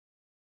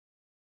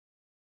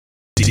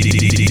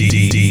DJ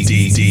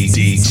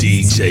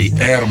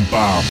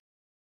Airbound.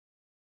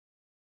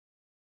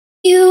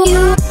 You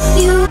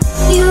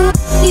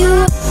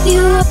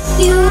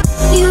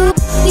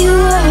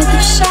were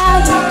the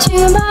shadow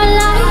to my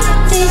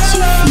light. Did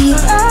you feel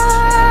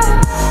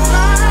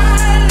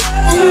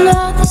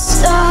another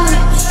star?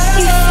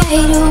 You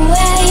fade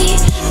away.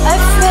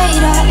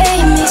 Afraid our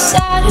aim is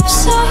out of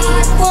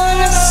sight.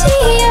 Wanna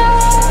see you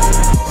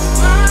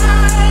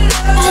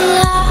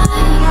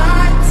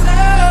alive.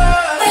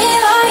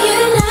 Where are you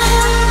now?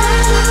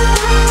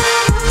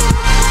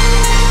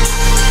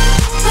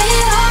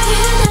 Where are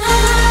you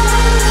now?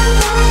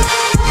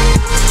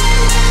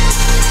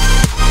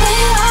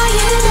 Where are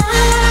you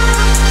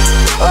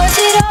now? Was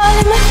it all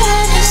in my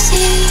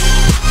fantasy?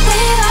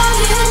 Where are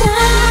you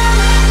now?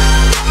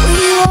 Were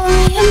you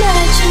only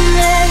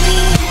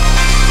imaginary?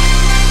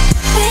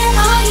 Where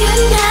are you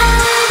now?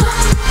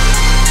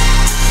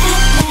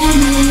 At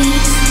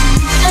Venice,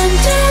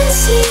 under the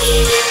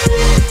sea,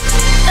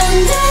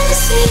 under the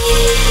sea.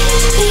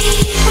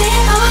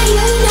 Where are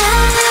you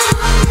now?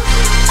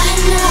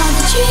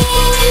 Another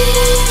dream.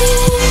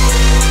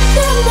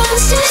 The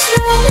monster's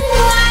running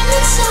wild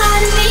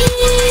inside of me.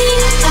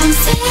 I'm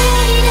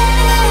faded.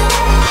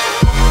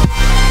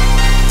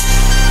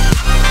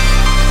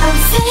 I'm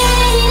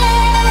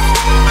faded.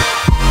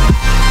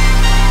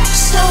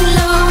 So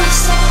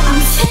lost. I'm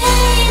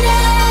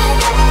faded.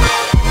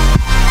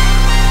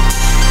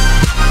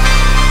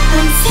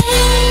 I'm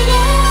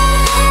faded.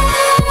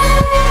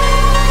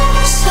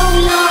 So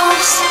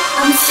lost.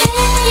 I'm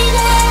faded.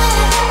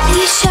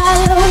 These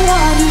shallow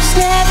waters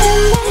never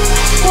meant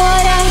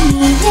what I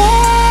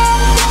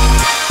needed.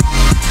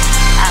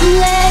 I'm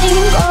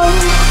letting go,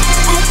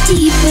 a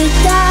deeper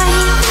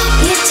dive,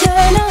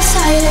 eternal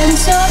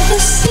silence of the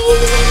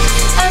sea.